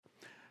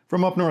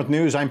From Up North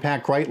News, I'm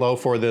Pat Kreitlow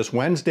for this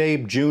Wednesday,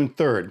 June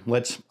 3rd.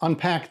 Let's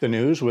unpack the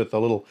news with a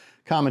little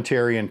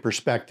commentary and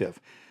perspective.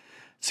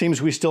 It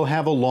seems we still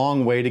have a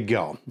long way to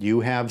go. You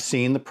have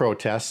seen the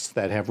protests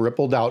that have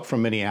rippled out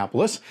from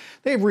Minneapolis.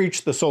 They've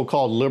reached the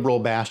so-called liberal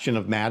bastion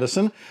of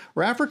Madison,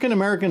 where African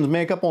Americans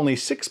make up only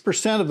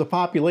 6% of the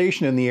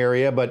population in the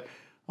area, but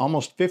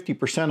almost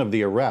 50% of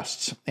the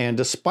arrests. And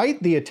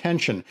despite the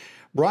attention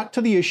brought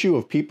to the issue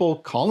of people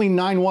calling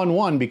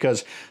 911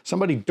 because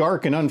somebody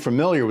dark and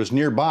unfamiliar was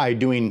nearby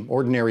doing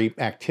ordinary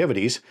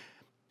activities,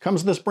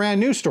 comes this brand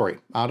new story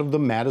out of the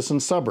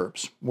Madison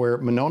suburbs, where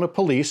Monona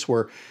police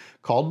were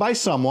called by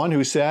someone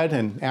who said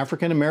an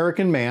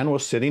African-American man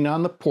was sitting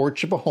on the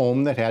porch of a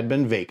home that had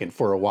been vacant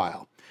for a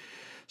while.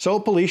 So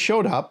police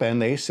showed up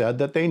and they said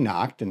that they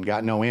knocked and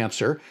got no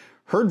answer,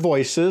 heard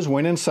voices,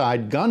 went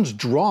inside, guns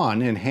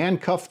drawn, and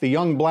handcuffed the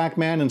young black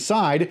man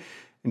inside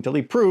until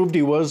he proved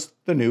he was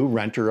the new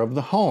renter of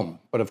the home.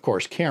 But of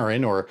course,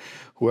 Karen, or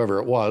whoever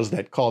it was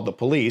that called the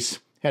police,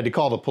 had to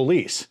call the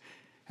police.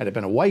 Had it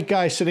been a white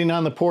guy sitting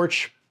on the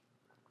porch,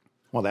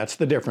 well, that's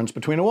the difference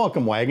between a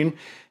welcome wagon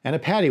and a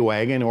paddy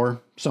wagon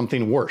or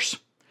something worse.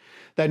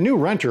 That new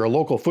renter, a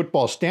local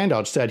football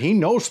standout, said he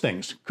knows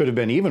things could have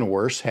been even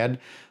worse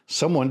had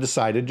someone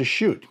decided to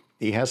shoot.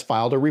 He has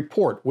filed a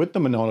report with the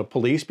Monona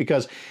police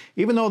because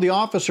even though the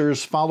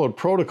officers followed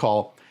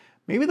protocol,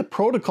 maybe the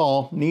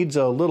protocol needs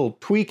a little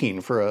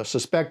tweaking for a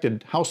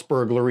suspected house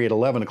burglary at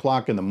 11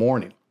 o'clock in the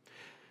morning.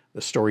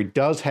 The story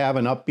does have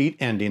an upbeat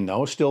ending,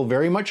 though, still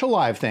very much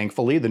alive,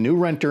 thankfully. The new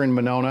renter in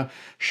Monona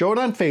showed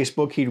on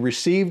Facebook he'd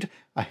received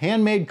a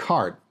handmade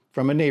card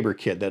from a neighbor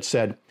kid that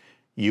said,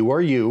 "You are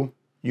you,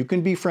 you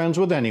can be friends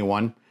with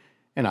anyone,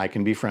 and I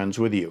can be friends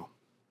with you."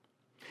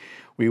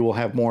 We will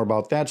have more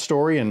about that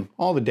story and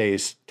all the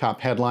day's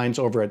top headlines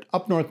over at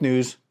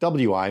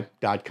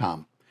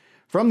upnorthnewswi.com.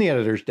 From the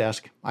editor's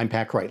desk, I'm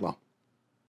Pat Kreitlow.